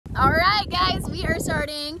Alright guys, we are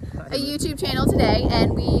starting a YouTube channel today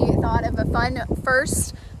and we thought of a fun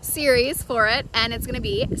first series for it, and it's gonna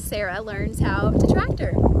be Sarah Learns How to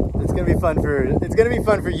Tractor. It's gonna be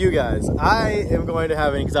fun for you guys. I am going to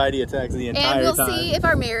have anxiety attacks the entire time. And we'll see if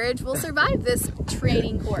our marriage will survive this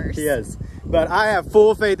training course. Yes. But I have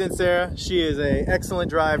full faith in Sarah. She is an excellent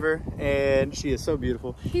driver and she is so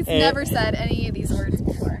beautiful. He's never said any of these words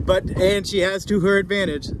before. And she has to her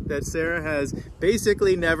advantage that Sarah has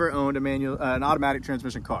basically never owned an automatic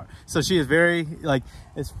transmission car. So she is very, like,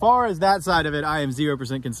 as far as that side of it, I am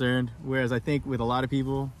 0% concerned. Whereas I think with a lot of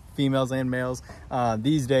people, females and males,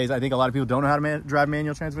 these days, I think a lot of people don't know how to drive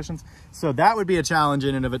manual transmissions. So that would be a challenge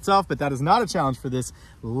in and of itself, but that is not a challenge for this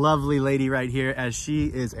lovely lady right here, as she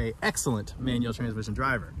is an excellent manual transmission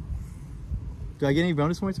driver. Do I get any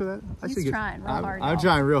bonus points for that? He's trying real hard. I'm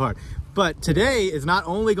trying real hard. But today is not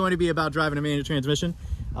only going to be about driving a manual transmission.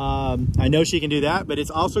 I know she can do that, but it's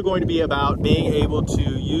also going to be about being able to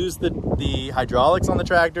use the hydraulics on the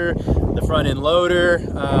tractor, the front end loader.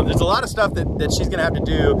 There's a lot of stuff that she's gonna have to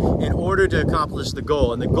do in order to accomplish the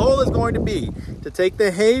goal. And the goal is going to be to take the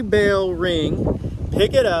hay bale ring,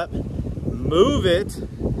 pick it up, move it,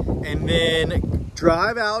 and then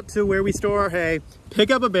drive out to where we store our hay,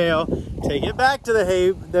 pick up a bale, take it back to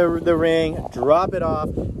the ring, drop it off,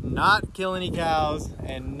 not kill any cows,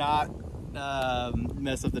 and not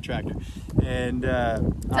mess up the tractor. And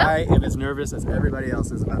I am as nervous as everybody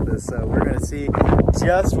else is about this, so we're going to see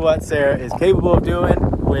just what Sarah is capable of doing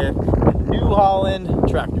with the New Holland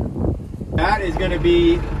tractor. That is going to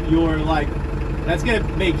be your, that's going to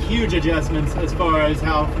make huge adjustments as far as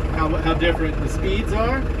how different the speeds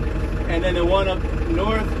are. And then the one up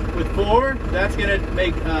north with 4, that's going to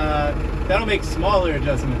make that'll make smaller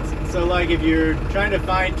adjustments. So like if you're trying to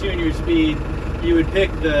fine tune your speed, you would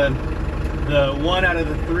pick the one out of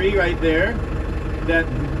the 3 right there that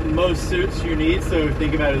most suits your needs. So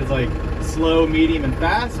think about it as like slow, medium, and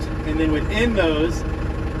fast. And then within those,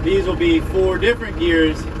 these will be 4 different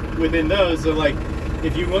gears within those. So like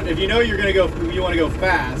if you know you want to go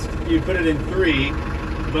fast, you'd put it in 3,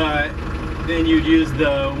 but then you'd use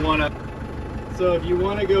the one up. So if you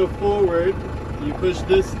want to go forward, you push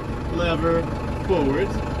this lever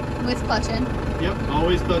forwards. With clutch in? Yep,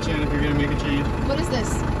 always clutch in if you're going to make a change. What is this?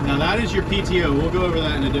 Now that is your PTO. We'll go over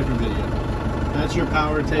that in a different video. That's your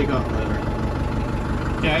power takeoff lever.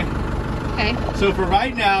 Okay? Okay. So for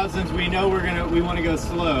right now, since we know we want to go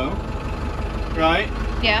slow, right?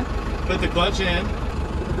 Yeah. Put the clutch in.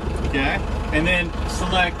 Okay? And then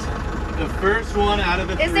select the first one out of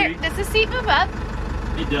the 3. Does the seat move up?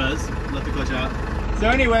 It does. Let the clutch out. So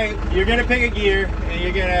anyway, you're gonna pick a gear and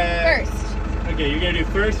you're gonna... First. Okay, you're gonna do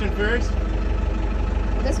first and first?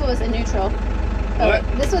 This was a neutral. What?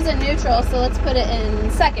 Oh, this was a neutral, so let's put it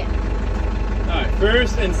in second. Alright,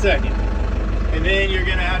 first and second. And then you're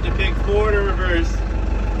gonna have to pick forward or reverse.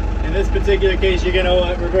 In this particular case, you're gonna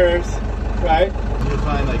want reverse, right? You'll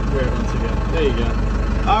find like where it wants to go. There you go.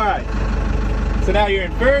 Alright. So now you're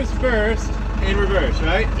in first, and reverse,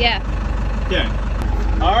 right? Yeah. Okay.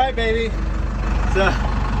 All right, baby. So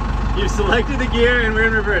you've selected the gear and we're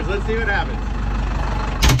in reverse. Let's see what happens.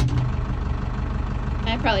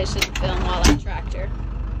 I probably shouldn't film while on tractor.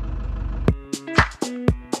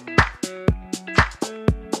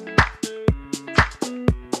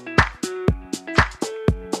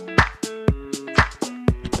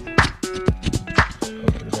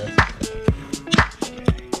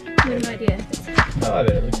 No idea. Oh, I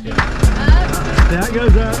bet it looks good. That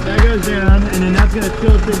goes up, that goes down, and then that's going to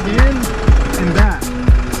tilt it in and back.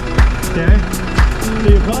 Okay? So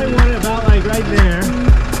you probably want it about like right there.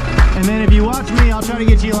 And then if you watch me, I'll try to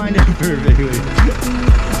get you lined up perfectly.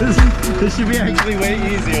 This should be actually way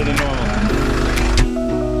easier than normal.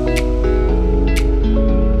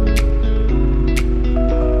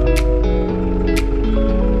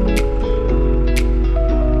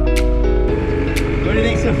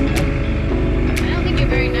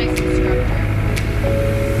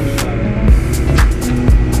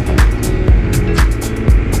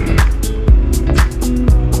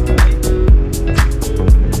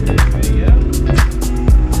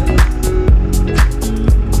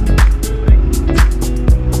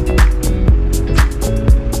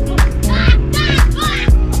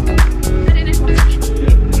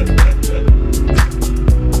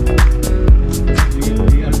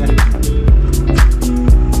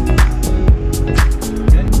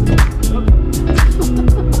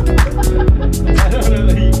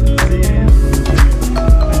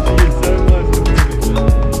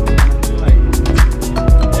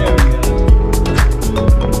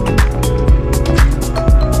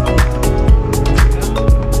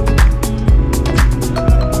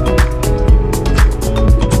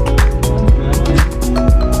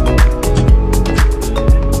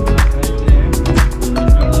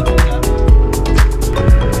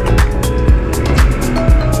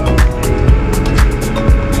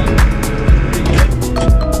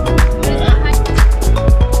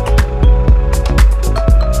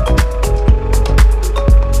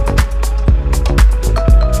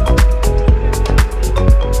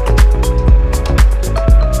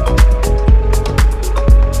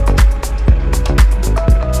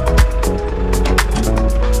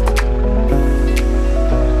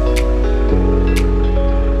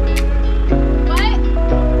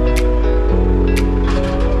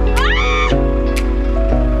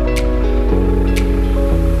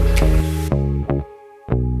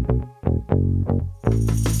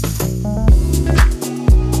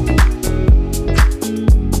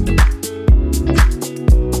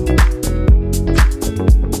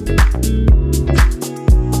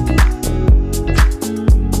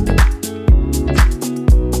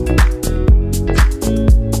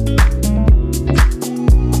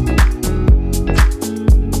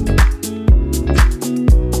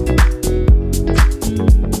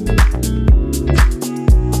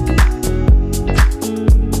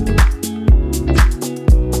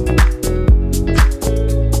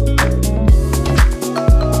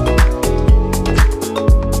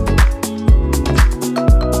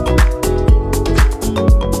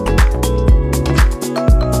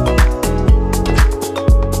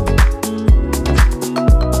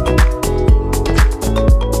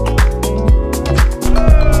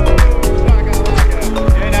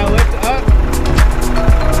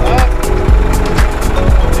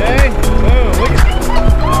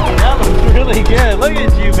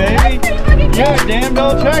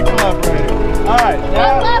 build a tractor operator. All right,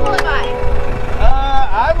 now. What level am I?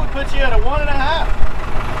 I would put you at a 1.5.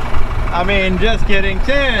 I mean, just kidding.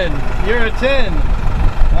 10. You're a 10. All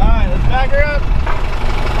right, let's back her up.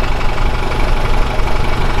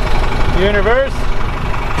 You're in reverse.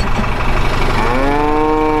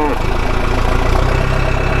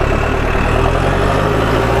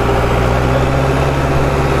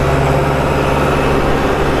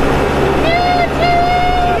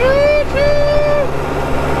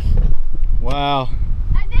 Wow.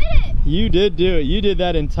 I did it. You did do it. You did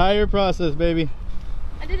that entire process, baby.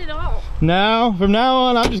 I did it all. Now, from now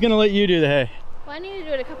on, I'm just gonna let you do the hay. Well, I need to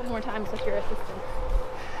do it a couple more times with your assistance.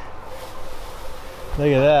 Look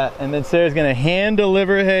at that. And then Sarah's gonna hand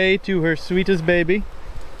deliver hay to her sweetest baby.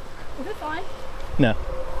 Is it fine? No.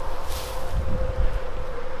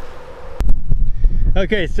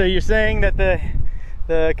 Okay, so you're saying that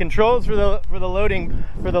the controls for the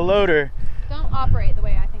loader Don't operate the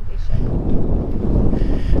way I think they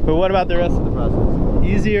should. but what about the rest of the process?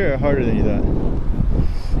 Easier or harder than you thought?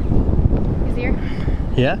 Easier?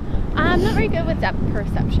 Yeah? I'm not very good with depth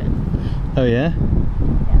perception. Oh yeah?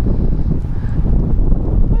 Yeah.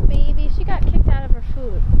 Poor baby, she got kicked out of her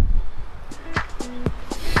food.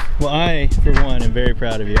 Well, I, for one, am very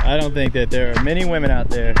proud of you. I don't think that there are many women out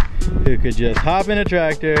there who could just hop in a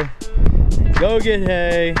tractor, and go get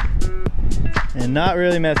hay, and not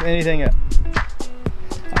really mess anything up.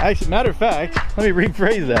 Actually, matter of fact, let me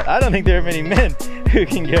rephrase that. I don't think there are many men who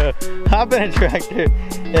can go hop in a tractor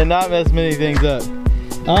and not mess many things up.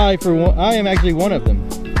 I am actually one of them,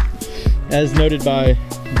 as noted by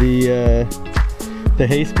the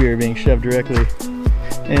hay spear being shoved directly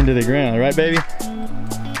into the ground. Right, baby?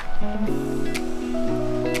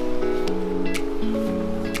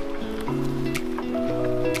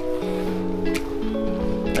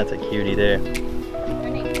 That's a cutie there.